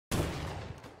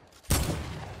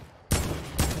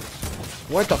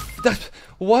What the?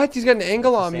 What? He's got an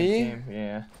angle on me. Team.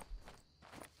 Yeah.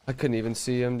 I couldn't even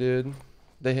see him, dude.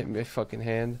 They hit me a fucking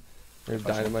hand. They're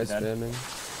dynamite spamming.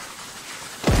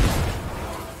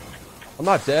 I'm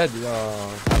not dead.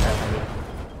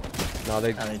 No,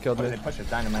 they killed me. They push with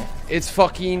dynamite. It's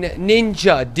fucking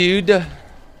ninja, dude.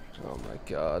 Oh my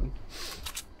god.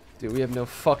 Dude, we have no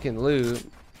fucking loot.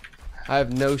 I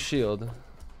have no shield.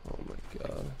 Oh my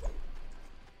god.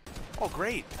 Oh,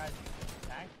 great.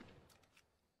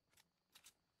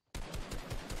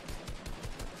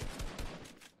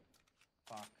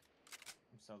 Fuck.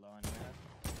 I'm so low on here.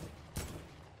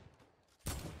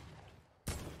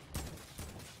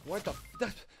 What the?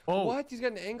 Oh. What? He's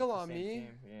got an angle on me. Team.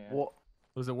 Yeah. What?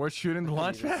 Was it worth shooting the I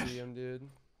launch couldn't even pad? see him, dude.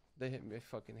 They hit me a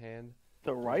fucking hand.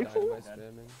 The rifle? Dynamite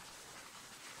spamming.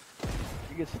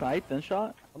 You get sniped then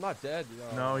shot? I'm not dead.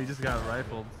 No, he just got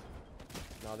rifled.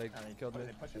 No, they killed me.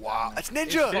 Wow, that's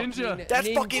Ninja. Ninja. That's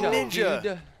fucking Ninja.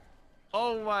 Dude.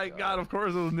 Oh my god, of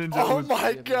course it was Ninja. Oh It was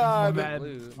my god. mad,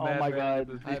 Oh mad my revenue. god, I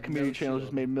these have community no channels shield.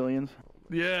 just made millions.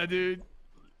 Yeah, dude.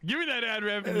 Give me that ad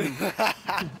revenue.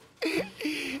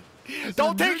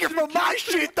 Don't take it from my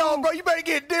shit though, bro. You better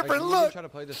get a Like, different can we look. try to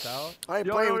play this out? I ain't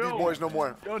Yo, playing yo, with yo. these boys no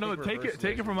more. Yo, no, take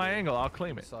it from my angle. I'll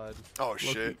claim it. Side. Oh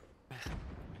shit.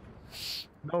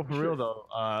 No, for real though.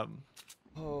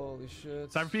 Holy shit.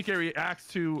 Cyber PK reacts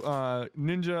to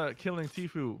Ninja killing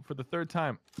TFUE for the 3rd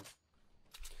time.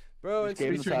 Bro, Just it's gave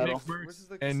him the Featuring title. Nick Burks This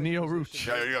is like and the Neo same Rooch.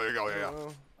 position. Yeah, there you go, I don't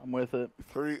know. I'm with it.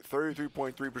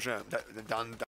 33.3%. Done.